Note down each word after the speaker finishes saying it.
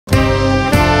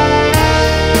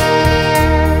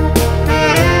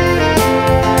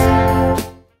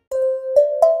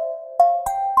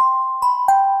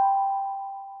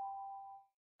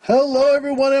Hello,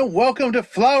 everyone, and welcome to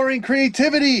Flowering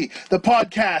Creativity, the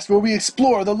podcast where we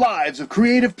explore the lives of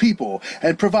creative people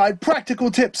and provide practical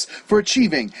tips for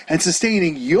achieving and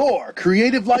sustaining your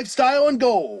creative lifestyle and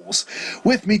goals.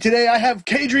 With me today, I have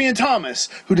Kadrian Thomas,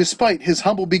 who, despite his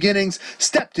humble beginnings,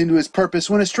 stepped into his purpose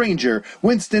when a stranger,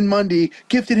 Winston Mundy,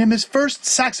 gifted him his first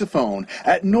saxophone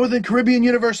at Northern Caribbean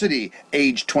University,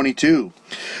 age 22.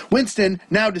 Winston,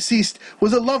 now deceased,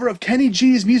 was a lover of Kenny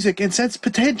G's music and sensed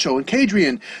potential in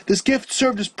Kadrian. This gift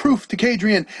served as proof to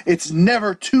Kadrian it's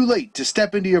never too late to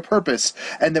step into your purpose,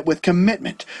 and that with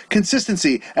commitment,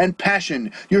 consistency, and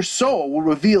passion, your soul will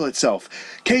reveal itself.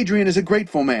 Kadrian is a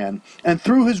grateful man, and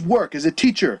through his work as a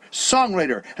teacher,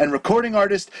 songwriter, and recording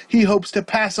artist, he hopes to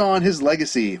pass on his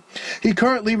legacy. He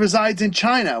currently resides in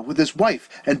China with his wife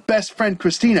and best friend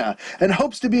Christina, and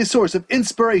hopes to be a source of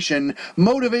inspiration,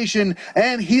 motivation,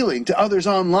 and healing to others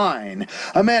online.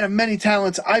 A man of many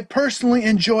talents, I personally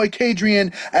enjoy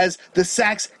Kadrian as the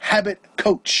sax habit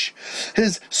coach.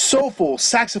 His soulful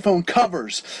saxophone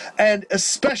covers, and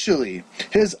especially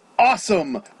his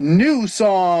awesome new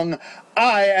song,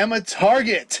 I Am a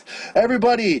Target.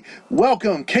 Everybody,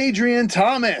 welcome Kadrian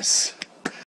Thomas.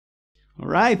 All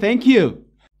right, thank you.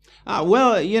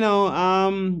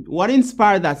 What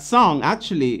inspired that song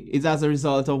actually is as a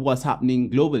result of what's happening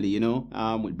globally,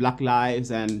 with Black Lives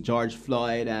and George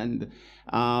Floyd, and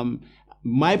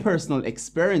my personal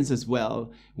experience as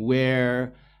well,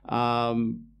 where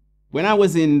when I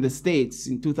was in the States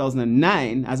in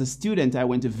 2009, as a student, I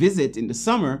went to visit in the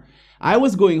summer. I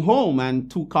was going home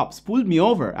and two cops pulled me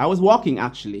over. I was walking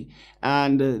actually,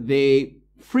 and they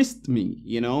frisked me,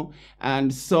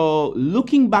 And so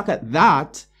looking back at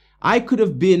that, I could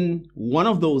have been one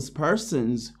of those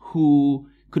persons who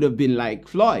could have been like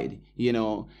Floyd,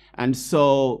 And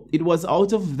so it was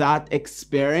out of that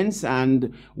experience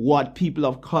and what people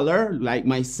of color like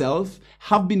myself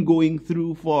have been going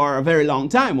through for a very long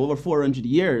time, over 400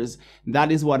 years.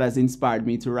 That is what has inspired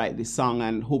me to write this song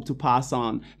and hope to pass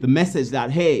on the message that,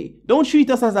 hey, don't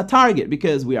treat us as a target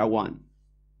because we are one.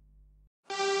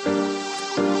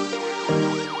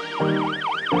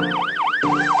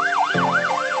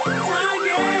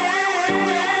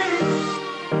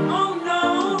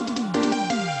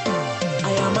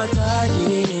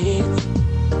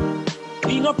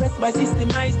 Oppressed by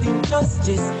systemized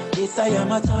injustice. Yes, I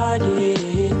am a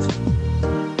target.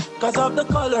 Cause of the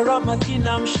color of my skin,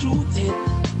 I'm shooted.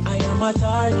 I am a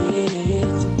target.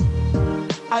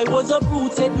 I was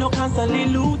uprooted, no constantly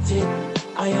looted.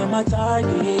 I am a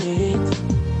target.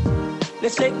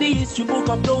 Let's check the history book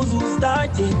of those who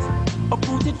started.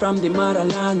 Uprooted from the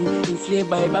motherland, enslaved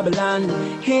by Babylon.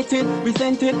 Hated,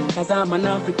 resented, cause I'm an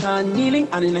African. Kneeling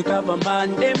and in a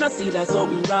government, they must see that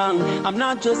something wrong. I'm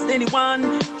not just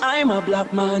anyone, I'm a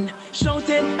black man.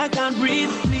 Shouted, I can't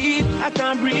breathe, sleep, I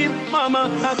can't breathe.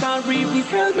 Mama, I can't breathe, please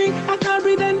help me, I can't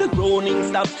breathe. And the groaning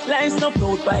stops, life snuffed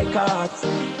out by cops.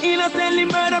 Innocently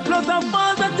murder plus a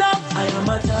false attack. I am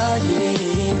a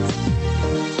target.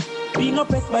 Being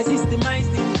oppressed by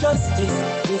systemized injustice.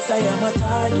 Yes, I am a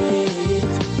target.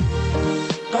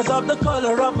 Cause of the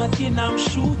color of my skin, I'm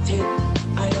shooted.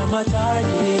 I am a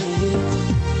target.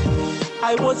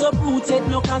 I was uprooted,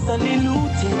 no constantly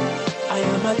looted. I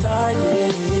am a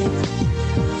target.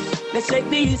 Let's check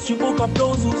the history book of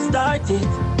those who started.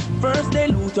 First they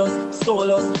loot us,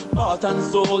 stole us, bought and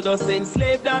sold us,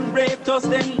 enslaved and raped us,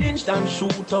 then lynched and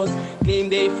shoot us. Claim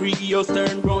they free us,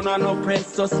 turn round and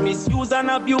oppress us, misuse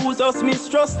and abuse us,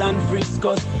 mistrust and frisk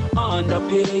us,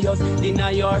 underpay us,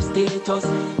 deny our status.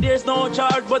 There's no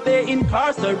charge but they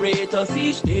incarcerate us,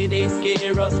 each day they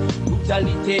scare us,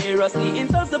 brutally tear us. The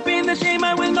insults, the pain, the shame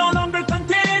I will no longer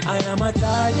contain. I am a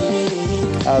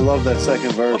target. I love that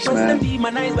second verse, man. Oppressed and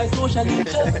demonized by social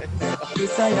injustice.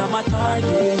 Yes, I am a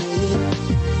target.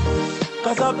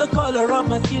 Cause of the color of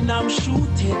my skin, I'm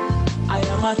shooted. I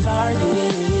am a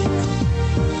target.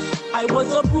 I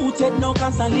was uprooted, now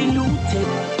constantly looted.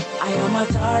 I am a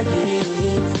target.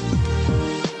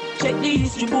 Check the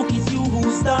history book, it's you who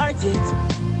started.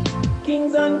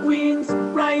 Kings and queens,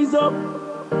 rise up.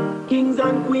 Kings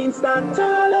and queens, stand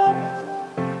tall up.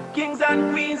 Kings and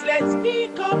queens, let's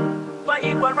speak up. For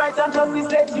equal rights and justice,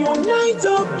 let's unite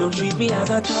up. Don't treat me as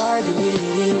a target.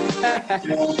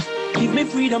 Give me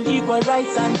freedom, equal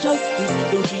rights and justice.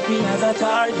 Don't treat me as a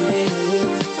target.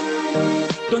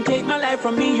 Don't take my life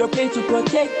from me, you're paid to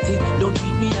protect it. Don't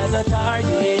treat me as a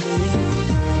target.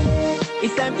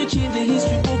 It's time to change the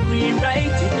history book, rewrite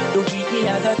it. Don't treat me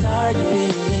as a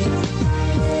target.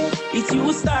 It's you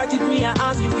who started me, I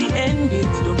ask you to end it.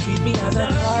 Don't treat me as a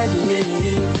target.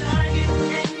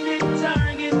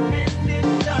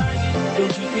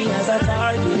 Don't treat me as a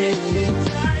target.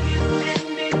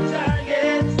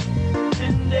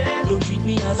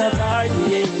 as a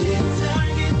target.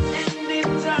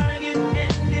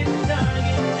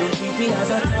 Don't treat me as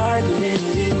a target.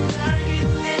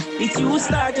 It's you who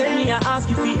started me, I ask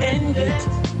if we end it.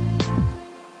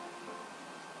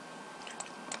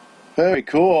 Very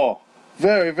cool.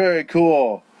 Very, very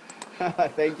cool.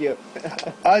 Thank you.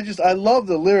 I love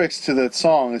the lyrics to that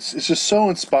song. It's just so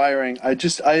inspiring. I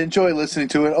enjoy listening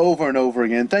to it over and over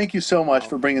again. Thank you so much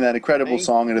for bringing that incredible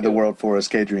song into the world for us,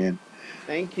 Kadrian.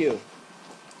 Thank you.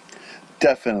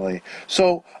 Definitely.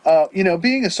 So,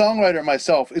 being a songwriter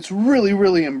myself, it's really,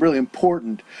 really, really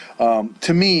important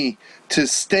to me to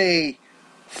stay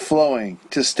flowing,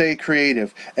 to stay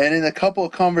creative. And in a couple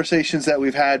of conversations that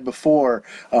we've had before,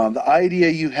 the idea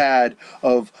you had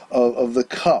of the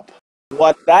cup.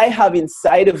 What I have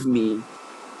inside of me,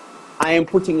 I am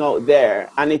putting out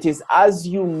there. And it is as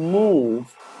you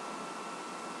move,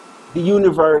 the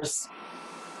universe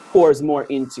pours more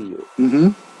into you. Mm-hmm.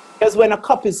 Because when a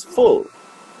cup is full,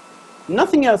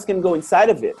 nothing else can go inside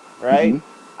of it, right?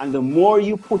 Mm-hmm. And the more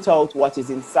you put out what is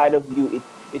inside of you,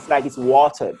 it's like it's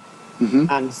watered. Mm-hmm.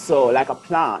 And so, like a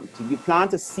plant, you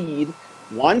plant a seed,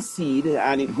 one seed,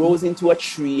 and it grows into a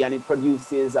tree and it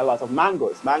produces a lot of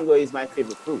mangoes. Mango is my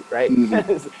favorite fruit, right?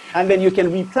 Mm-hmm. And then you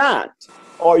can replant,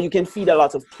 or you can feed a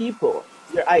lot of people.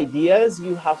 Your ideas,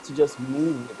 you have to just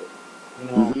move with it,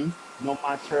 mm-hmm. No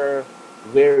matter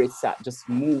where it's at, just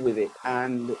move with it.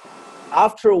 And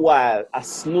after a while, a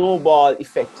snowball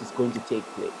effect is going to take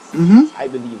place. Mm-hmm. I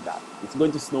believe that. It's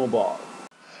going to snowball.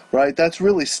 Right? That's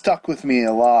really stuck with me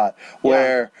a lot,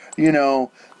 where,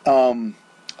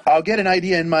 I'll get an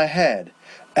idea in my head,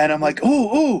 and I'm like,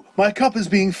 ooh, my cup is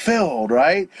being filled,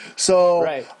 right? So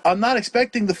I'm not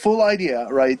expecting the full idea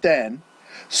right then.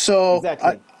 So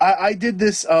exactly. I did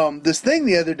this this thing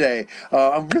the other day.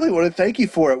 I really want to thank you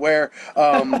for it. Where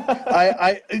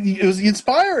it was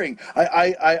inspiring.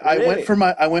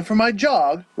 I went for my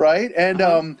jog, right, and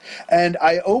and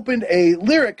I opened a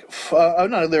lyric,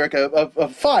 not a lyric, a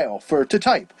file to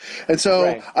type, and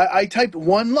so I typed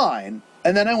one line.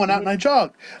 And then I went out and I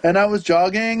jogged. And I was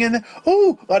jogging, and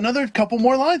another couple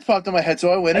more lines popped in my head.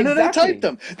 So I went in and I typed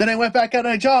them. Then I went back out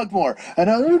and I jogged more. And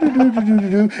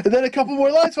then a couple more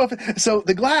lines popped in. So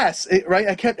the glass,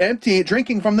 I kept emptying,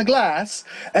 drinking from the glass,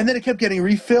 and then it kept getting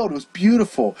refilled. It was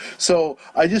beautiful. So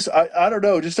I don't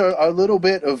know, just a little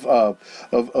bit of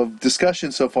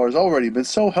discussion so far has already been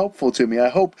so helpful to me. I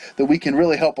hope that we can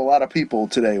really help a lot of people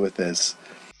today with this.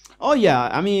 Oh, yeah.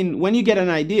 I mean, when you get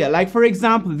an idea, like, for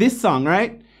example, this song,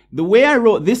 right? The way I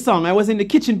wrote this song, I was in the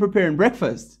kitchen preparing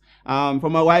breakfast for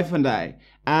my wife and I.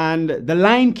 And the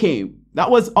line came. That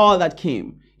was all that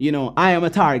came. I am a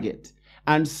target.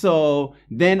 And so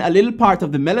then a little part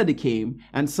of the melody came.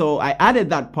 And so I added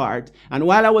that part. And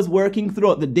while I was working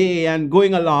throughout the day and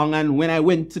going along, and when I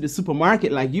went to the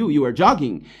supermarket like you were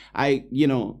jogging,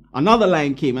 another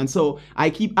line came. And so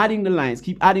I keep adding the lines.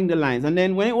 And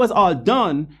then when it was all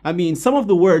done, I mean, some of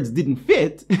the words didn't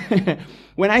fit.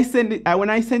 When I sent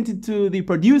it to the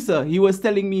producer, he was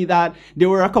telling me that there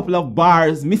were a couple of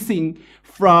bars missing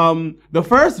from the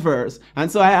first verse,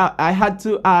 and so I had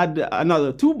to add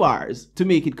another 2 bars to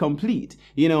make it complete.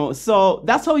 So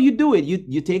that's how you do it.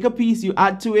 You take a piece, you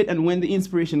add to it, and when the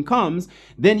inspiration comes,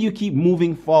 then you keep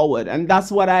moving forward. And that's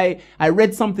what I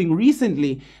read something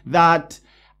recently, that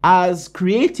as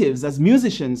creatives, as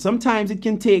musicians, sometimes it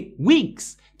can take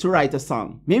weeks to write a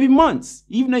song, maybe months,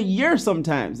 even a year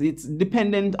sometimes. It's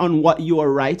dependent on what you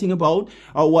are writing about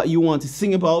or what you want to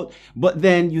sing about. But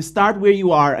then you start where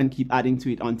you are and keep adding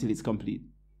to it until it's complete.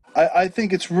 I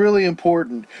think it's really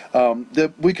important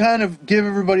that we kind of give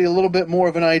everybody a little bit more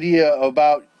of an idea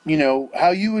about, how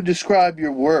you would describe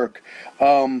your work.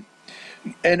 And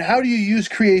how do you use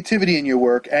creativity in your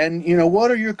work? And, what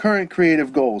are your current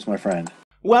creative goals, my friend?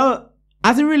 Well,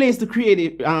 as it relates to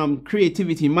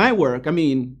creativity in my work, I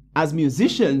mean, as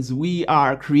musicians, we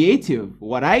are creative.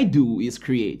 What I do is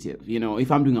creative.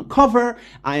 If I'm doing a cover,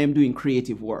 I am doing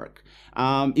creative work.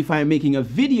 If I'm making a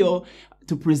video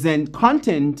to present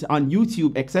content on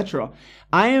YouTube, etc.,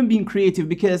 I am being creative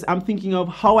because I'm thinking of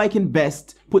how I can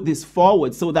best put this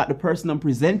forward so that the person I'm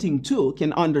presenting to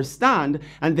can understand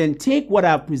and then take what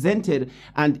I've presented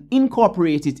and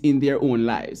incorporate it in their own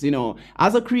lives.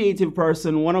 As a creative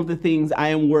person, one of the things I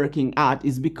am working at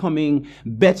is becoming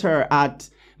better at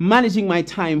managing my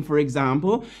time, for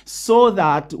example, so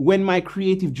that when my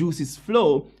creative juices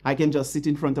flow, I can just sit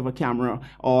in front of a camera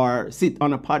or sit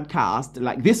on a podcast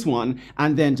like this one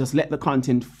and then just let the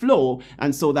content flow,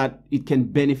 and so that it can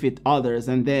benefit others.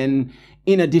 And then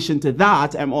in addition to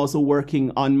that, I'm also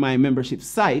working on my membership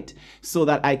site so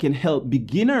that I can help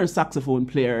beginner saxophone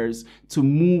players to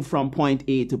move from point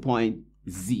A to point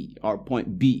Z or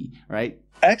point B, right?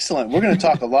 Excellent. We're going to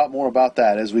talk a lot more about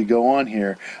that as we go on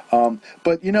here.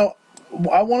 But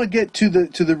I want to get to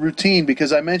the routine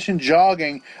because I mentioned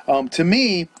jogging. To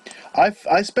me,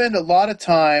 I spend a lot of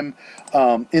time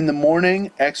in the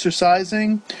morning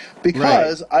exercising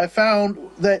because I found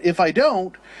that if I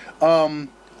don't,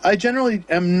 I generally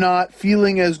am not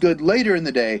feeling as good later in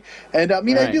the day. And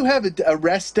I do have a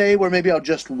rest day where maybe I'll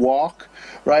just walk,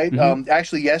 right?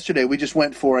 Actually, yesterday we just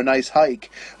went for a nice hike,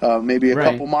 maybe a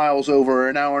couple miles over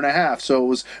an hour and a half.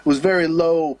 So it was very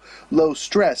low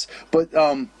stress. But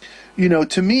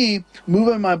to me,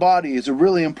 moving my body is a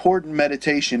really important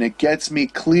meditation. It gets me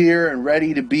clear and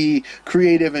ready to be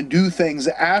creative and do things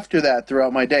after that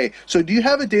throughout my day. So do you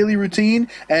have a daily routine?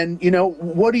 And,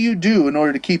 what do you do in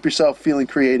order to keep yourself feeling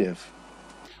creative?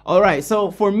 All right.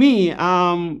 So for me,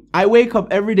 I wake up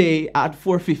every day at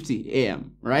 4:50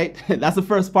 a.m., right? That's the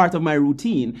first part of my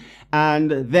routine.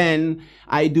 And then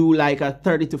I do like a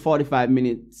 30 to 45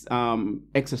 minutes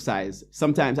exercise.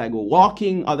 Sometimes I go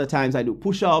walking. Other times I do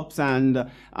push-ups and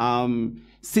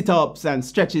sit-ups and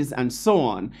stretches and so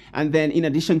on. And then in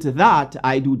addition to that,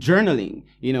 I do journaling.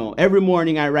 Every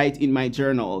morning I write in my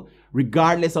journal,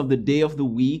 regardless of the day of the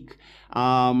week,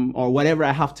 or whatever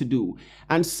I have to do.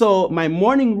 And so my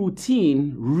morning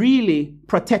routine really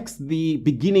protects the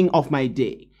beginning of my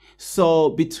day. So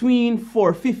between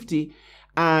 4:50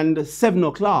 and 7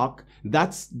 o'clock,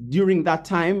 that's during that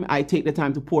time, I take the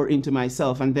time to pour into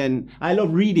myself. And then I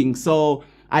love reading, so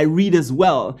I read as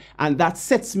well. And that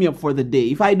sets me up for the day.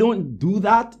 If I don't do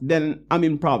that, then I'm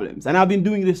in problems. And I've been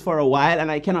doing this for a while,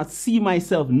 and I cannot see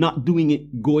myself not doing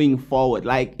it going forward.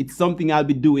 Like it's something I'll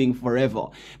be doing forever.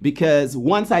 Because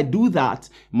once I do that,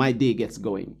 my day gets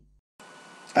going.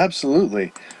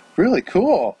 Absolutely. Really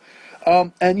cool.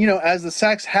 And as the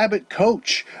sax habit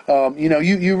coach,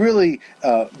 you really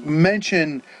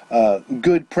mention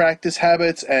good practice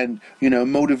habits and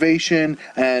motivation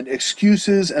and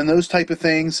excuses and those type of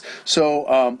things. So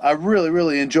I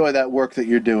really enjoy that work that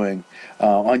you're doing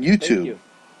on YouTube.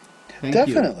 Thank you.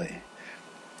 Definitely.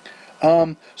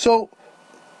 So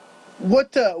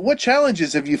what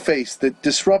challenges have you faced that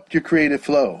disrupt your creative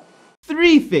flow?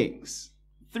 Three things.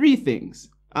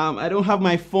 I don't have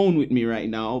my phone with me right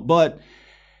now, but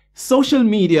social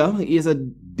media is a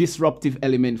disruptive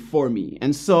element for me.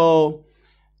 And so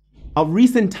of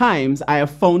recent times, I have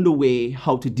found a way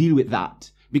how to deal with that.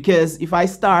 Because if I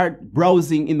start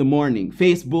browsing in the morning,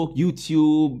 Facebook,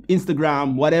 YouTube,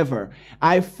 Instagram, whatever,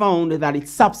 I found that it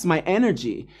saps my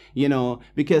energy,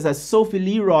 because as Sophie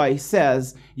Leroy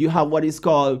says, you have what is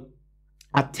called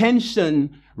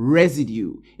attention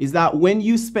residue. Is that when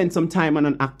you spend some time on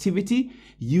an activity,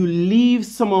 you leave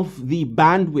some of the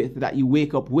bandwidth that you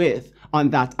wake up with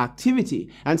on that activity.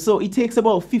 And so it takes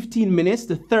about 15 minutes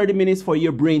to 30 minutes for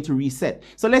your brain to reset.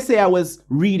 So let's say I was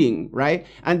reading, right?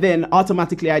 And then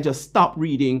automatically I just stop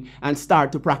reading and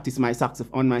start to practice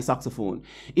on my saxophone.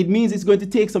 It means it's going to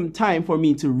take some time for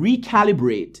me to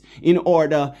recalibrate in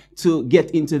order to get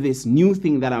into this new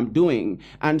thing that I'm doing.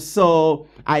 And so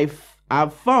I've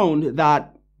found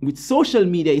that with social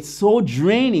media, it's so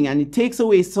draining and it takes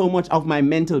away so much of my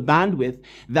mental bandwidth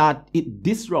that it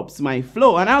disrupts my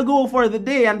flow. And I'll go for the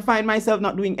day and find myself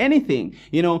not doing anything.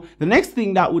 The next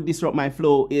thing that would disrupt my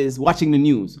flow is watching the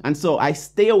news. And so I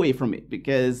stay away from it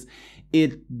because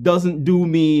it doesn't do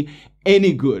me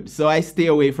any good. So I stay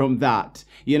away from that.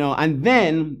 And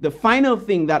then the final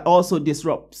thing that also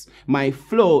disrupts my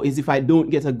flow is if I don't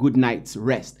get a good night's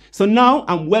rest. So now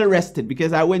I'm well rested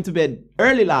because I went to bed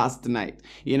early last night.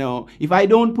 If I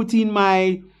don't put in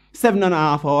my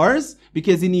 7.5 hours,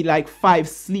 because you need like 5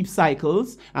 sleep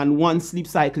cycles, and 1 sleep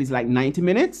cycle is like 90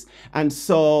 minutes. And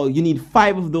so you need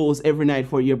 5 of those every night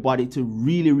for your body to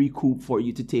really recoup for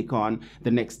you to take on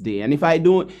the next day. And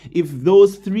if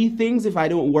those 3 things, if I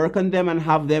don't work on them and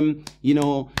have them,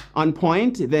 on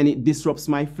point, then it disrupts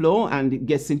my flow and it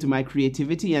gets into my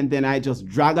creativity. And then I just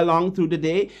drag along through the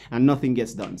day and nothing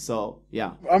gets done. So,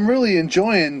 yeah. I'm really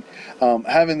enjoying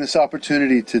having this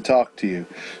opportunity to talk to you.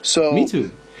 So me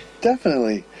too.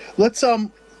 Definitely. Let's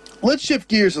shift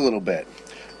gears a little bit.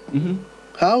 Mm-hmm.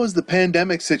 How has the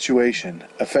pandemic situation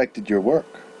affected your work?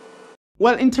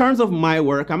 Well, in terms of my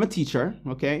work, I'm a teacher,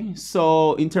 okay?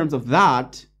 So in terms of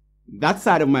that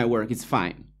side of my work is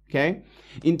fine, okay?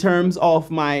 In terms of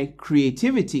my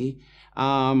creativity,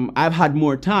 I've had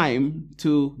more time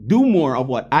to do more of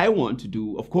what I want to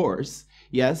do, of course,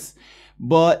 yes.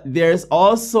 But there's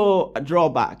also a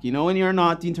drawback. When you're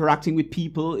not interacting with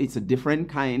people, it's a different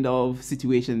kind of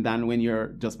situation than when you're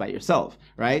just by yourself,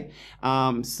 right?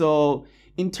 So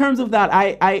in terms of that,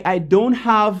 I don't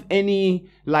have any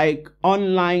like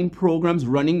online programs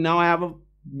running now. I have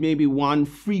maybe one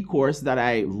free course that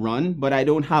I run, but I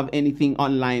don't have anything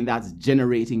online that's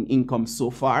generating income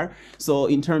so far. So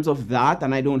in terms of that,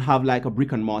 and I don't have like a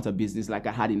brick and mortar business like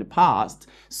I had in the past.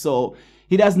 So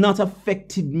it has not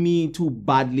affected me too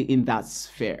badly in that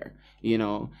sphere, you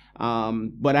know.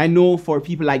 But I know for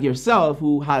people like yourself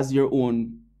who has your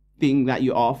own thing that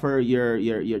you offer,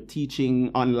 you're teaching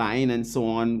online and so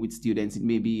on with students, it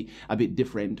may be a bit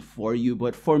different for you.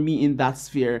 But for me in that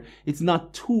sphere, it's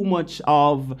not too much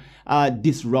of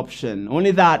disruption.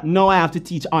 Only that now I have to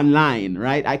teach online,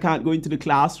 right? I can't go into the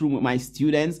classroom with my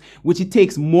students, which it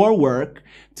takes more work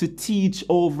to teach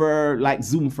over like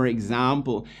Zoom, for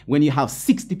example, when you have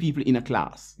 60 people in a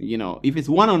class. You know, if it's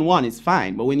one-on-one, it's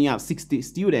fine. But when you have 60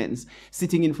 students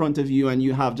sitting in front of you and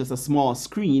you have just a small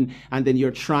screen and then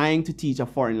you're trying to teach a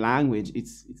foreign language,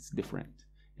 it's different.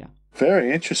 Yeah.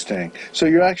 Very interesting. So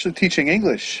you're actually teaching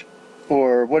English,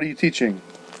 or what are you teaching?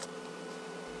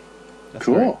 That's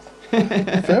cool. right.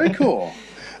 Very cool.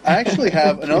 I actually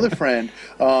have another friend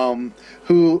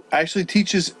who actually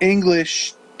teaches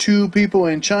English to people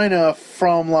in China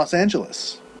from Los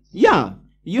Angeles. Yeah,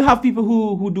 you have people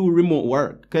who do remote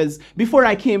work. Because before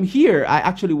I came here, I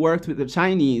actually worked with the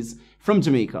Chinese from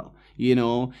Jamaica, you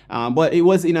know, but it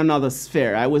was in another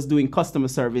sphere. I was doing customer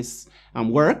service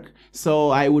work. So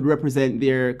I would represent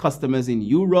their customers in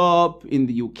Europe, in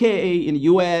the UK, in the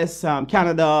US,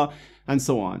 Canada, and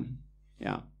so on.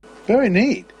 Yeah. Very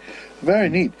neat. Very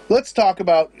neat. Let's talk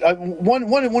about one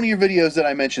of your videos that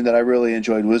I mentioned that I really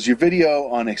enjoyed was your video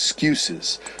on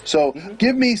excuses. So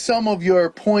give me some of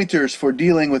your pointers for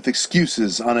dealing with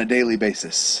excuses on a daily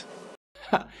basis.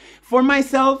 For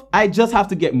myself, I just have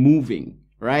to get moving,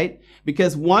 right?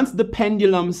 Because once the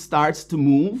pendulum starts to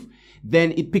move,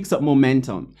 then it picks up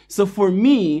momentum. So for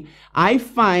me, I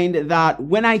find that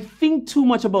when I think too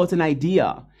much about an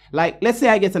idea, like, let's say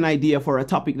I get an idea for a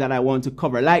topic that I want to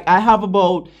cover. Like, I have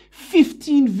about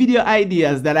 15 video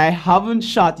ideas that I haven't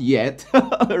shot yet,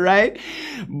 right?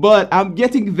 But I'm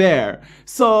getting there.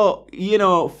 So, you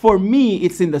know, for me,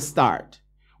 it's in the start.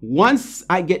 Once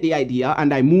I get the idea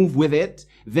and I move with it,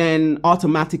 then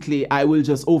automatically I will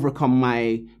just overcome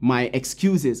my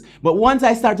excuses. But once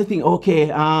I start to think, okay,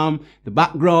 the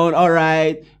background, all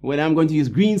right, when I'm going to use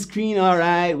green screen, all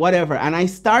right, whatever, and I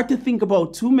start to think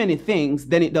about too many things,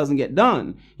 then it doesn't get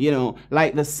done. You know,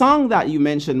 like the song that you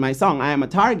mentioned, my song, I Am a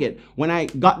Target, when I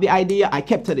got the idea, I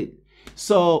kept at it.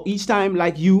 So each time,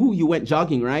 like you went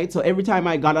jogging, right? So every time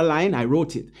I got a line, I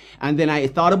wrote it. And then I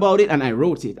thought about it and I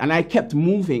wrote it. And I kept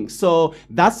moving. So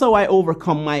that's how I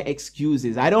overcome my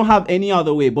excuses. I don't have any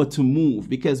other way but to move.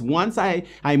 Because once I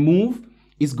move,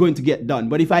 it's going to get done.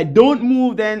 But if I don't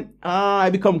move, then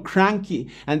I become cranky.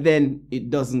 And then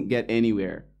it doesn't get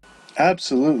anywhere.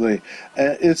 Absolutely.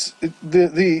 It's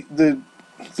the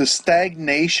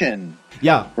stagnation,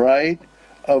 yeah, right,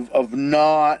 of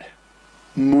not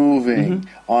moving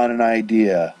on an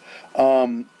idea.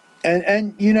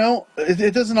 And you know,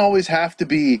 it doesn't always have to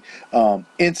be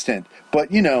instant,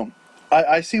 but you know,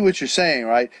 I see what you're saying,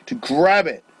 right? To grab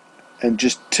it and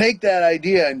just take that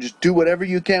idea and just do whatever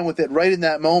you can with it right in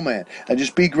that moment and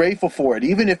just be grateful for it,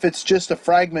 even if it's just a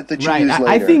fragment that you use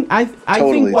later. I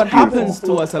think what happens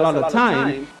to us a lot of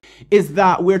time is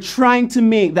that we're trying to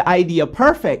make the idea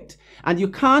perfect, and you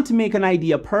can't make an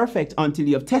idea perfect until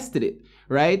you have tested it.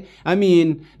 Right? I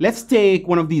mean, let's take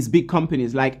one of these big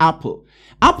companies like Apple.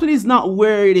 Apple is not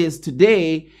where it is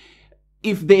today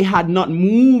if they had not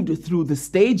moved through the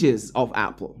stages of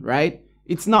Apple, right?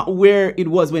 It's not where it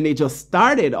was when they just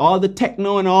started, all the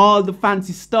techno and all the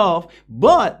fancy stuff,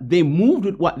 but they moved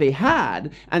with what they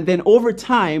had, and then over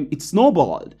time, it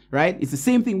snowballed, right? It's the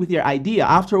same thing with your idea.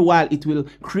 After a while, it will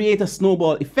create a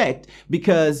snowball effect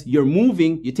because you're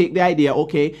moving, you take the idea,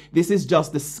 okay, this is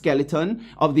just the skeleton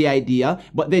of the idea,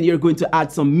 but then you're going to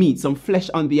add some meat, some flesh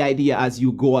on the idea as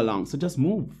you go along. So just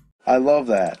move. I love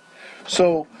that.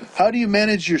 So how do you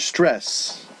manage your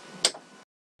stress?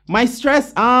 My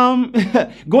stress,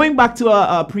 going back to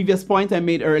a previous point I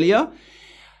made earlier,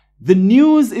 the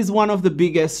news is one of the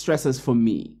biggest stresses for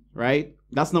me, right?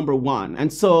 That's number one.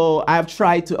 And so I've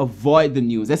tried to avoid the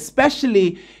news,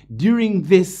 especially during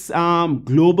this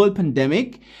global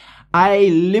pandemic. I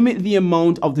limit the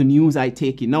amount of the news I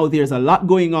take in. Now, there's a lot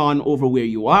going on over where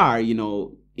you are, you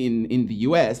know, in the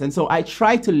US. And so I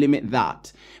try to limit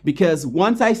that, because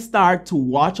once I start to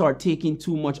watch or take in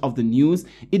too much of the news,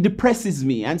 it depresses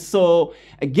me. And so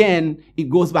again, it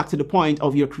goes back to the point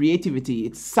of your creativity.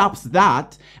 It saps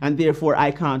that, and therefore I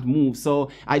can't move.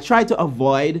 So I try to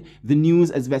avoid the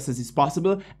news as best as is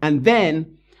possible. And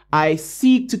then I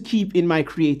seek to keep in my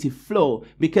creative flow,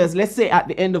 because let's say at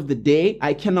the end of the day,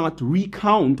 I cannot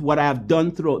recount what I have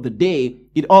done throughout the day.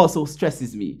 It also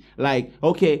stresses me. Like,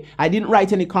 okay, I didn't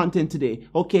write any content today.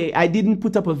 Okay, I didn't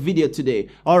put up a video today.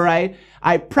 All right,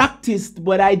 I practiced,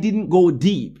 but I didn't go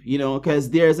deep, you know, because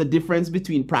there's a difference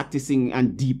between practicing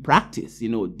and deep practice. You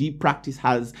know, deep practice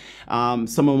has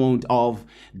some amount of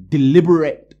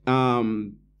deliberate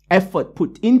effort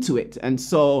put into it. And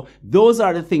so those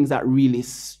are the things that really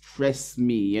stress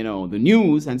me, you know, the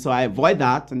news. And so I avoid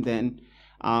that, and then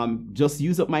just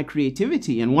use up my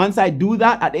creativity. And once I do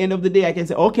that, at the end of the day, I can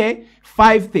say, okay,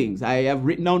 5 things. I have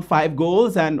written down 5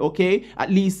 goals, and okay,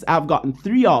 at least I've gotten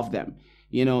 3 of them,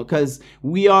 you know, because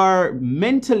we are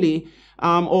mentally,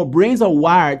 our brains are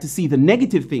wired to see the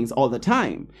negative things all the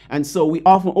time. And so we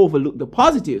often overlook the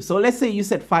positive. So let's say you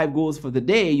set 5 goals for the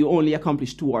day, you only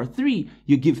accomplish 2 or 3,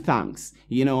 you give thanks,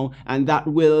 you know, and that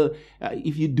will,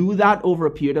 if you do that over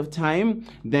a period of time,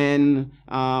 then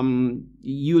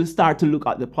you'll start to look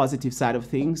at the positive side of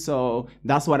things. So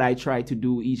that's what I try to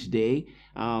do each day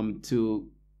to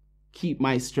keep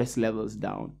my stress levels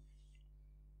down.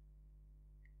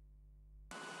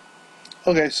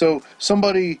 Okay, so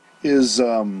somebody is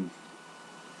I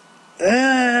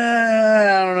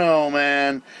don't know,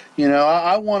 man. You know,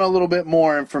 I want a little bit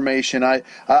more information.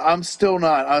 I'm still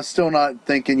not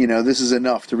thinking, you know, this is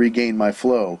enough to regain my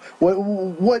flow.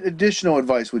 What additional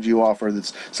advice would you offer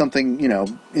that's something, you know,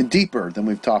 deeper than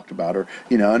we've talked about, or,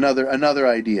 you know, another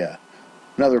idea,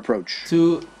 another approach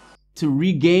to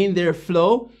regain their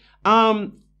flow?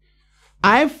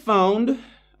 I've found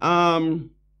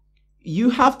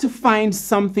you have to find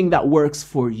something that works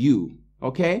for you.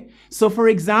 Okay, so for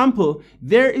example,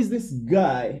 there is this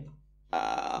guy.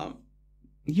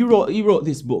 He wrote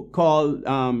this book called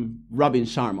Robin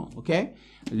Sharma. Okay,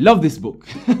 love this book.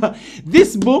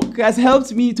 This book has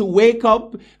helped me to wake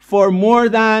up for more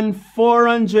than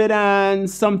 400 and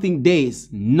something days,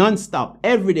 non-stop,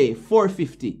 every day,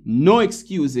 450, no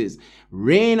excuses.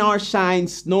 Rain or shine,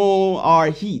 snow or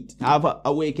heat, I've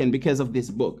awakened because of this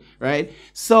book, right?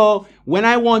 So when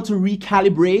I want to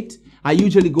recalibrate, I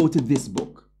usually go to this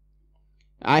book.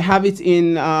 I have it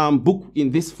in book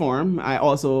in this form. I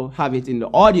also have it in the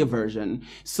audio version.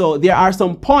 So there are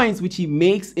some points which he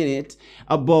makes in it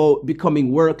about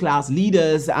becoming world-class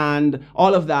leaders and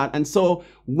all of that. And so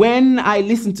when I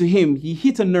listen to him, he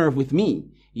hit a nerve with me,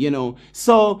 you know.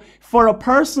 So for a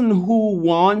person who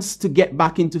wants to get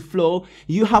back into flow,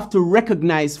 you have to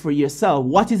recognize for yourself,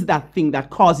 what is that thing that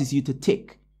causes you to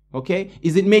tick? Okay,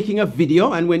 is it making a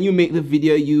video, and when you make the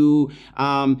video, you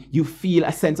feel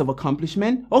a sense of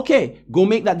accomplishment? Okay, go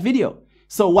make that video.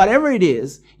 So whatever it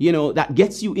is, you know, that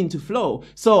gets you into flow.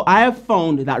 So I have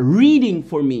found that reading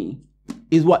for me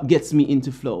is what gets me into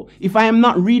flow. If I am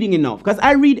not reading enough, because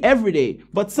I read every day,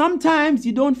 but sometimes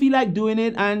you don't feel like doing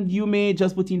it, and you may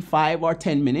just put in 5 or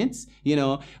 10 minutes, you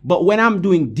know. But when I'm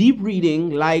doing deep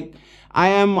reading, like I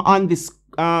am on this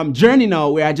journey now,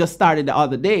 where I just started the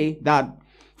other day, that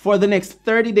for the next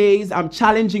 30 days, I'm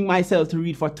challenging myself to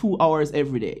read for 2 hours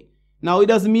every day. Now, it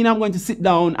doesn't mean I'm going to sit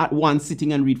down at one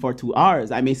sitting and read for 2 hours.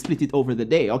 I may split it over the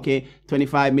day, okay?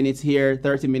 25 minutes here,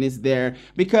 30 minutes there,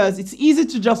 because it's easy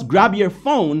to just grab your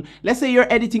phone. Let's say you're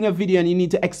editing a video and you need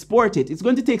to export it. It's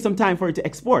going to take some time for it to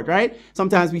export, right?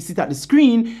 Sometimes we sit at the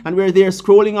screen and we're there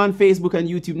scrolling on Facebook and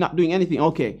YouTube, not doing anything.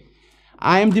 Okay,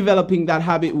 I am developing that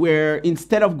habit where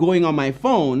instead of going on my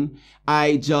phone,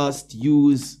 I just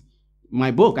use my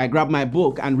book. I grab my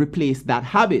book and replace that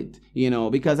habit, you know,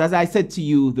 because as I said to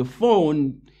you, the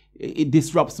phone, it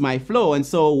disrupts my flow. And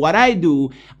so what I do,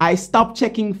 I stop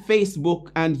checking Facebook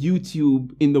and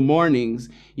YouTube in the mornings.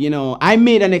 You know, I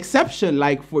made an exception,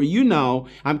 like for you now,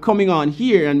 I'm coming on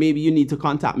here and maybe you need to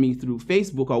contact me through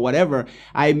Facebook or whatever.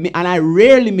 And I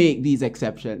rarely make these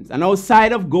exceptions. And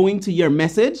outside of going to your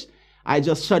message, I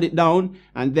just shut it down,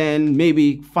 and then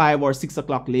maybe 5 or 6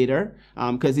 o'clock later,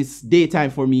 because it's daytime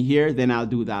for me here, then I'll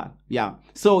do that. Yeah.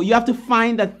 So you have to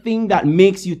find that thing that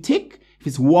makes you tick. If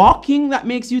it's walking that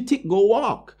makes you tick, go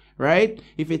walk, right?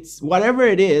 If it's whatever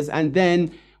it is, and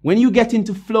then when you get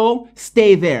into flow,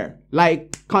 stay there.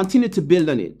 Like, continue to build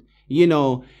on it. You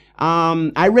know,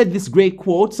 I read this great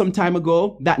quote some time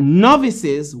ago that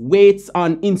novices wait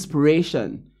on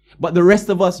inspiration, but the rest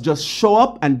of us just show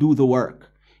up and do the work.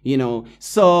 You know,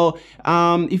 so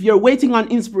if you're waiting on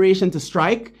inspiration to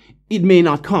strike, it may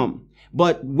not come.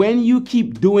 But when you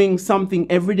keep doing something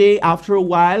every day, after a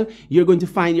while, you're going to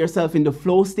find yourself in the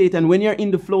flow state. And when you're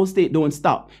in the flow state, don't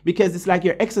stop, because it's like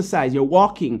your exercise, you're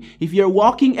walking. If you're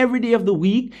walking every day of the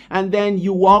week and then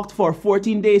you walked for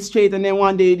 14 days straight and then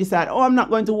one day you decide, oh, I'm not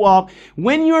going to walk.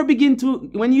 When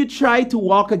you try to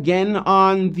walk again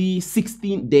on the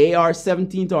 16th day or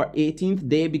 17th or 18th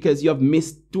day because you have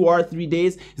missed 2 or 3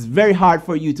 days, it's very hard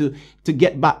for you to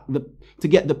get back to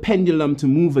get the pendulum to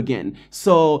move again.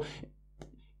 So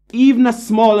even a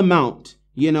small amount,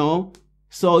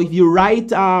 so if you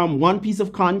write one piece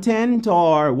of content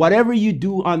or whatever you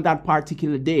do on that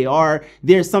particular day, or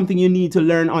there's something you need to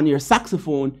learn on your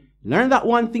saxophone, learn that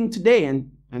one thing today and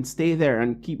stay there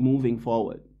and keep moving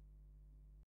forward.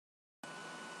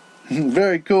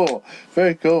 Very cool.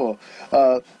 Very cool.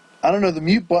 I don't know, the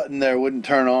mute button there wouldn't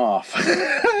turn off.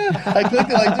 I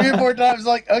clicked it like 3 or 4 times,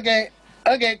 like, okay,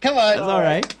 come on. That's all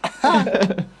right.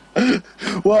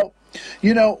 Well,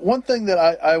 one thing that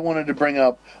I wanted to bring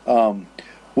up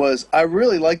was I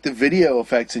really like the video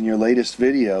effects in your latest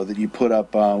video that you put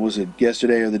up, was it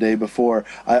yesterday or the day before?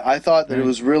 I thought that it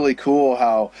was really cool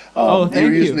how you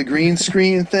were using the green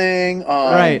screen thing.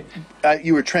 Right.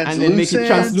 You were translucent. And then make it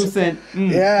translucent.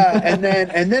 Yeah, and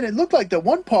then it looked like the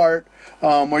one part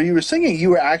where you were singing,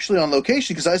 you were actually on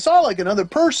location, because I saw like another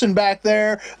person back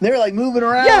there, and they were like moving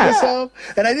around and stuff,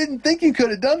 and I didn't think you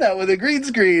could have done that with a green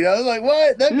screen. I was like,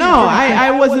 what?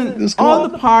 I wasn't. Cool. All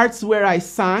the parts where I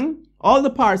sang,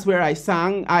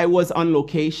 I was on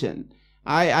location.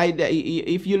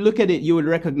 If you look at it, you would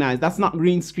recognize that's not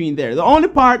green screen there. The only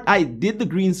part I did the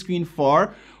green screen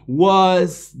for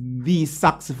was the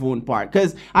saxophone part,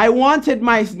 because I wanted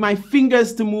my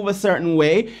fingers to move a certain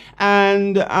way,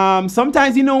 and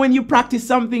sometimes when you practice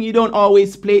something, you don't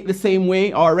always play it the same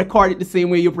way or record it the same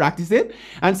way you practice it,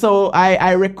 and so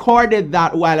I recorded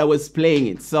that while I was playing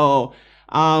it. So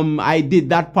I did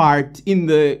that part in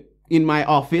my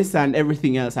office, and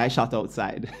everything else I shot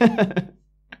outside.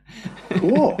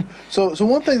 Cool. So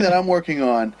one thing that I'm working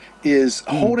on is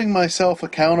holding myself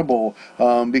accountable,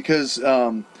 because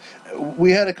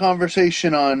we had a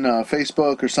conversation on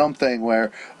Facebook or something where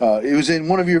it was in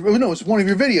one of your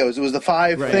videos. It was the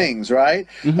 5 things, right?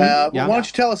 Why don't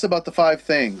you tell us about the 5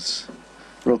 things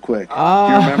real quick? Do you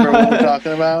remember what we're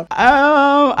talking about?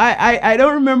 I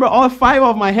don't remember all 5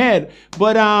 off my head,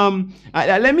 but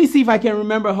let me see if I can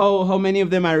remember how many of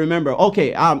them I remember.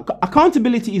 Okay,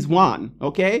 accountability is one.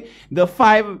 Okay, the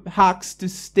 5 hacks to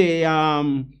stay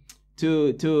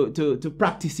to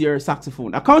practice your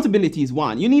saxophone. Accountability is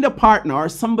one. You need a partner or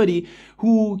somebody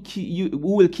who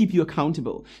will keep you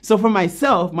accountable. So for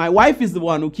myself, my wife is the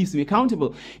one who keeps me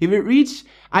accountable.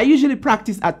 I usually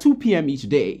practice at 2 p.m. each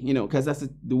day, because that's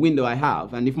the window I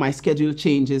have. And if my schedule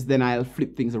changes, then I'll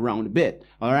flip things around a bit.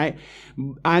 All right.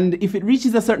 And if it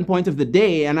reaches a certain point of the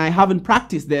day and I haven't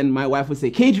practiced, then my wife will say,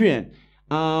 Kadrian,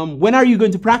 when are you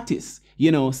going to practice?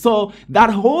 So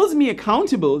that holds me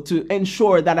accountable to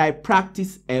ensure that I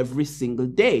practice every single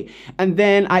day. And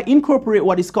then I incorporate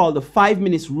what is called the 5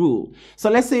 minutes rule.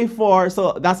 So let's say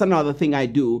so that's another thing I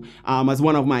do as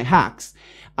one of my hacks,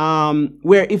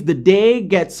 where if the day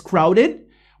gets crowded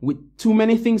with too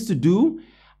many things to do,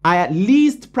 I at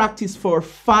least practice for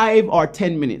 5 or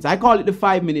 10 minutes. I call it the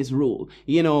 5 minutes rule.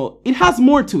 It has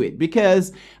more to it,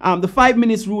 because the 5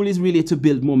 minutes rule is really to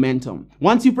build momentum.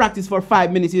 Once you practice for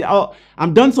 5 minutes,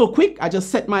 I'm done so quick. I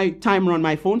just set my timer on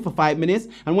my phone for 5 minutes.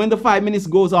 And when the 5 minutes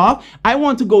goes off, I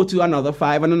want to go to another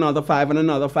 5 and another 5 and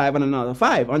another 5 and another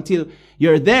 5 until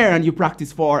you're there and you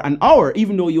practice for an hour,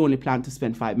 even though you only plan to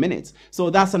spend 5 minutes.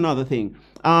 So that's another thing.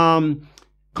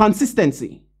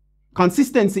 Consistency.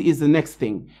 Consistency is the next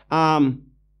thing.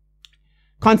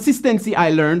 Consistency, I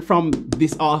learned from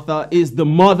this author, is the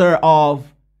mother of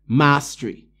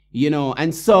mastery,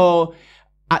 and so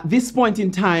at this point in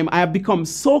time, I have become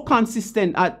so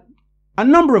consistent at a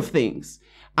number of things.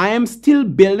 I am still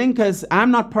building, because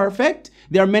I'm not perfect.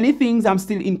 There are many things I'm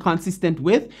still inconsistent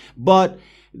with, but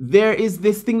there is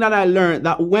this thing that I learned,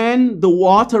 that when the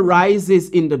water rises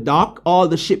in the dock, all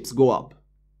the ships go up,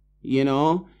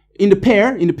 in the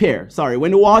pier, sorry.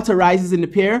 When the water rises in the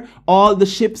pier, all the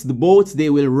ships, the boats, they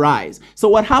will rise. So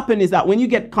what happens is that when you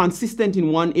get consistent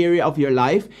in one area of your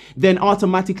life, then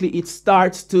automatically it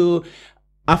starts to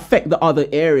affect the other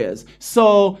areas.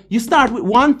 So you start with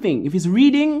one thing. If it's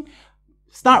reading,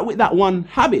 start with that one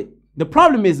habit. The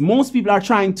problem is most people are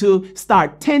trying to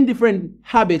start 10 different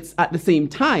habits at the same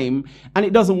time, and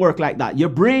it doesn't work like that. Your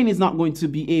brain is not going to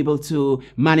be able to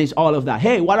manage all of that.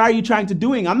 Hey, what are you trying to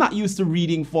doing? I'm not used to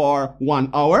reading for 1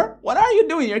 hour. What are you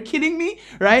doing? You're kidding me,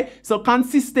 right? So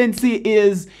consistency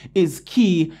is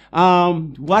key.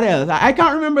 What else? I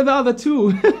can't remember the other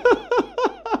 2.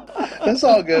 That's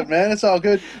all good, man. It's all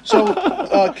good.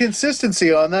 So,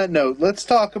 consistency on that note, let's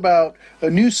talk about a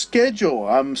new schedule.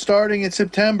 I'm starting in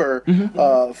September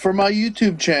for my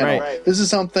YouTube channel. Right. This is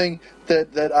something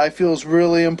that I feel is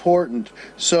really important.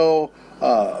 So,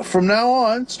 from now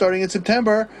on, starting in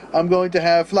September, I'm going to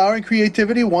have Flowering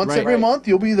Creativity once every month.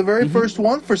 You'll be the very first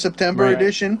one for September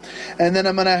edition. And then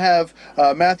I'm going to have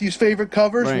Matthew's Favorite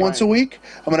Covers once a week.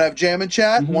 I'm going to have Jam and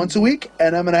Chat once a week.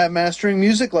 And I'm going to have Mastering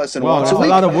Music Lesson once a week. That's a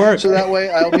lot of work. So that way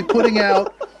I'll be putting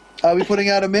out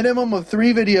a minimum of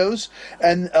 3 videos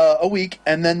and a week,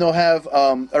 and then they'll have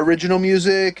original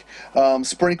music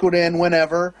sprinkled in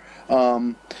whenever.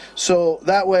 So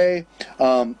that way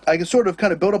I can sort of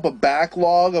kind of build up a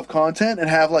backlog of content and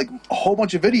have like a whole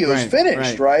bunch of videos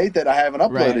finished, right, that I haven't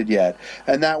uploaded yet.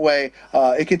 And that way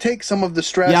it can take some of the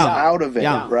stress out of it,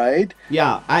 right?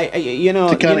 Yeah,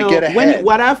 to kind of get ahead.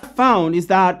 What I've found is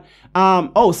that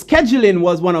scheduling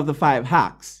was one of the 5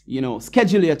 hacks.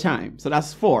 Schedule your time. So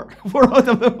that's 4 out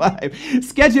of the 5.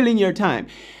 Scheduling your time.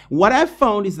 What I've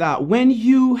found is that when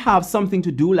you have something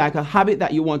to do, like a habit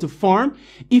that you want to form,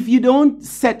 if you don't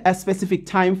set a specific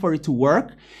time for it to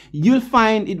work, you'll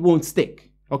find it won't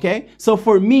stick. Okay? So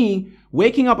for me,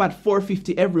 waking up at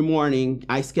 4:50 every morning,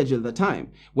 I schedule the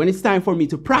time. When it's time for me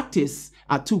to practice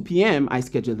at 2 p.m., I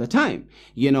schedule the time.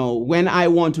 When I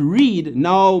want to read,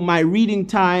 now my reading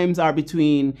times are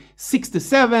between 6 to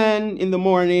 7 in the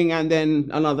morning and then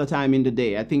another time in the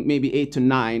day. I think maybe 8 to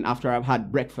 9 after I've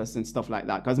had breakfast and stuff like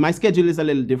that. Because my schedule is a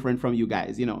little different from you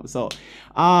guys,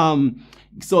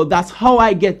 So that's how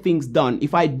I get things done.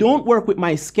 If I don't work with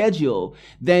my schedule,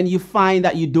 then you find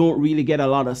that you don't really get a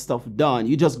lot of stuff done.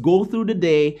 You just go through the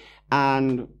day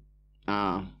and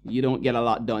you don't get a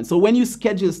lot done. So when you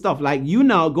schedule stuff, like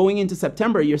now going into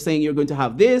September, you're saying you're going to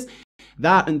have this,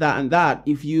 that, and that, and that.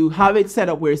 If you have it set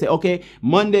up where you say, okay,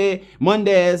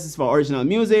 Mondays is for original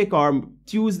music, or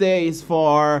Tuesday is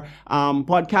for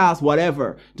podcast,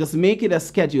 whatever. Just make it a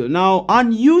schedule. Now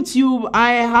on YouTube,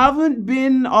 I haven't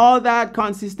been all that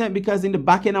consistent because in the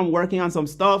back end, I'm working on some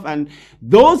stuff, and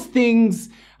those things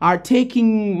are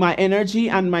taking my energy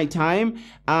and my time.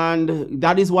 And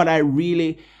that is what I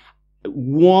really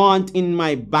want in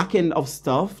my back end of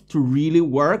stuff to really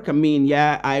work. I mean,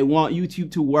 I want YouTube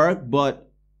to work, but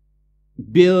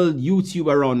build YouTube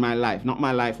around my life, not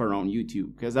my life around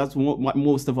YouTube, because that's what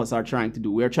most of us are trying to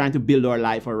do. We're trying to build our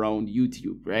life around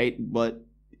YouTube, right? But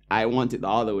I want it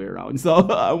all the way around. So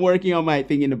I'm working on my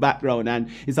thing in the background, and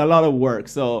it's a lot of work.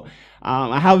 So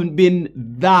I haven't been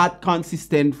that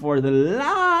consistent for the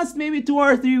last maybe 2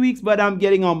 or 3 weeks, but I'm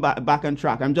getting on back on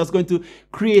track. I'm just going to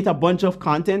create a bunch of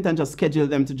content and just schedule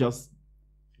them to just,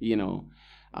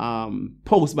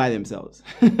 post by themselves.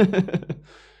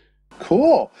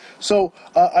 Cool. So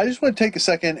I just want to take a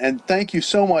second and thank you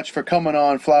so much for coming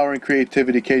on Flowering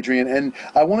Creativity, Kadrian. And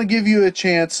I want to give you a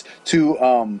chance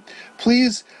to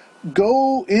please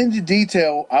go into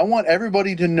detail. I want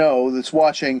everybody to know that's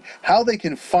watching how they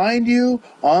can find you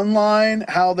online,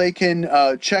 how they can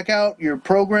check out your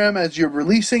program as you're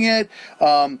releasing it,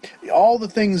 all the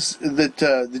things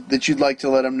that you'd like to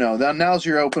let them know. Now's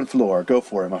your open floor. Go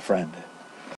for it, my friend.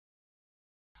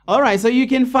 All right, so you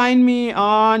can find me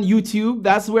on YouTube.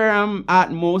 That's where I'm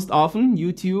at most often.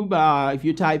 YouTube, if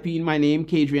you type in my name,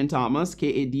 Kadrian Thomas,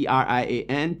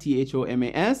 Kadrian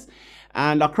Thomas,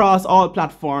 and across all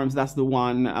platforms, that's the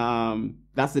one.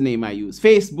 That's the name I use.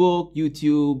 Facebook,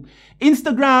 YouTube,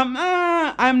 Instagram.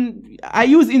 I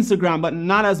use Instagram, but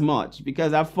not as much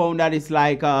because I've found that it's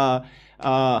like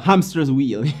hamster's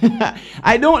wheel.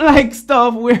 I don't like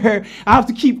stuff where I have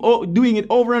to keep doing it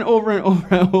over and over and over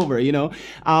and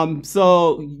over,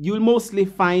 so you'll mostly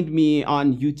find me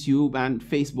on YouTube and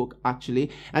Facebook, actually.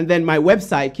 And then my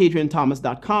website,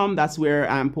 kadrianthomas.com, that's where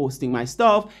I'm posting my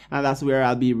stuff, and that's where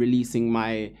I'll be releasing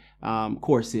my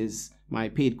courses, my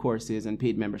paid courses and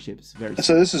paid memberships very soon.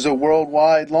 So this is a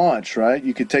worldwide launch, right?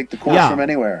 You could take the course from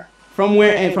anywhere. From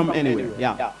anywhere.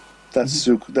 Yeah. That's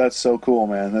so cool,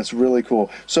 man. That's really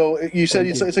cool. So you said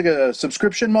it's like a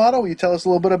subscription model. Will you tell us a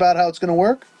little bit about how it's going to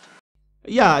work?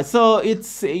 Yeah, so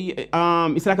it's like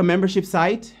a membership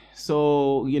site.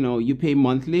 So you pay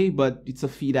monthly, but it's a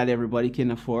fee that everybody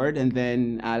can afford. And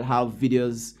then I'll have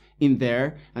videos in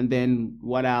there. And then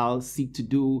what I'll seek to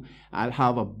do, I'll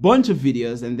have a bunch of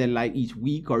videos, and then like each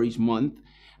week or each month,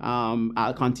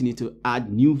 I'll continue to add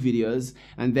new videos.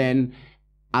 And then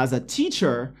as a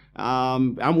teacher,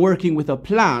 I'm working with a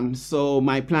plan, so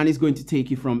my plan is going to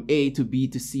take you from A to B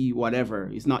to C, whatever.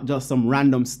 It's not just some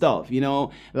random stuff, you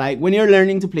know. Like when you're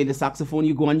learning to play the saxophone,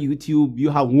 you go on YouTube, you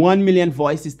have 1 million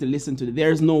voices to listen to.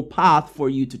 There's no path for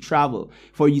you to travel,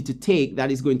 for you to take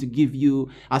that is going to give you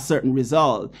a certain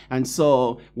result. And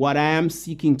so what I am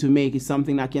seeking to make is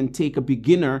something that can take a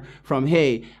beginner from,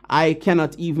 hey, I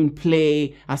cannot even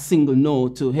play a single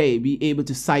note, to, hey, be able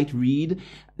to sight read,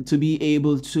 to be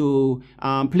able to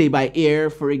play by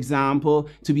ear, for example,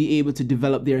 to be able to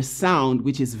develop their sound,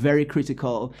 which is very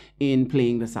critical in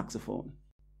playing the saxophone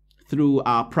through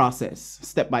a process,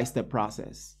 step-by-step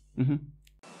process.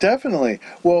 Definitely.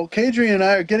 Well, Kadrian and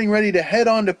I are getting ready to head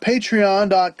on to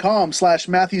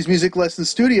patreon.com/Matthews Music Lesson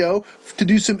Studio to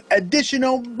do some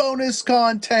additional bonus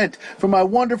content for my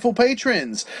wonderful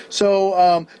patrons.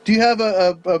 So, do you have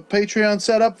a Patreon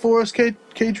set up for us,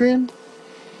 Kadrian?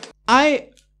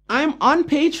 I'm on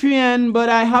Patreon, but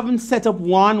I haven't set up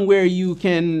one where you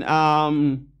can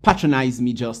patronize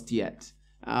me just yet.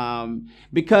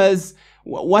 Because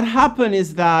what happened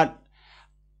is that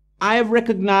I've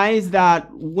recognized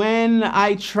that when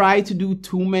I try to do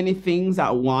too many things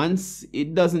at once,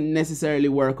 it doesn't necessarily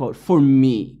work out for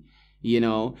me, you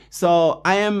know. So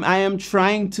I am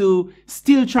still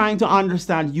trying to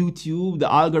understand YouTube,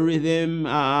 the algorithm,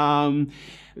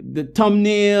 the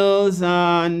thumbnails,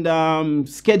 and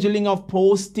scheduling of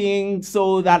posting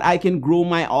so that I can grow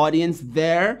my audience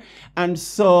there. And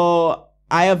so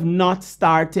I have not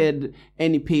started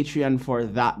any Patreon for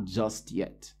that just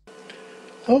yet.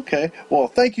 Okay. Well,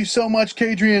 thank you so much,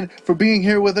 Kadrian, for being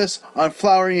here with us on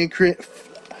Flowering and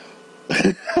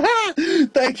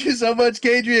Thank you so much,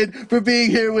 Kadrian, for being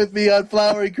here with me on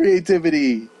Flowering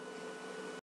Creativity.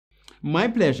 My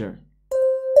pleasure.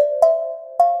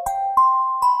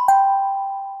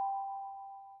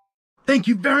 Thank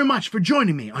you very much for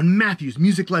joining me on Matthews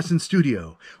Music Lesson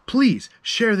Studio. Please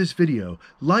share this video,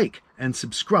 like, and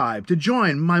subscribe to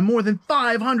join my more than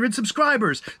 500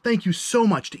 subscribers. Thank you so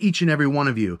much to each and every one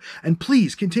of you. And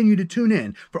please continue to tune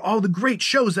in for all the great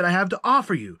shows that I have to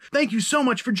offer you. Thank you so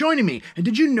much for joining me. And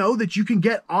did you know that you can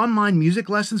get online music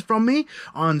lessons from me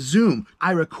on Zoom?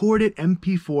 I record it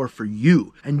MP4 for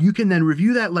you, and you can then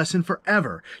review that lesson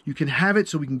forever. You can have it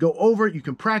so we can go over it, you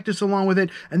can practice along with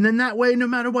it, and then that way, no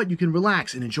matter what, you can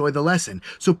relax and enjoy the lesson.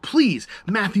 So please,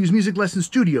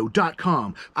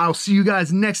 MatthewsMusicLessonStudio.com. I'll see you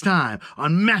guys next time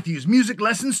on Matthews Music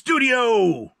Lesson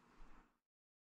Studio.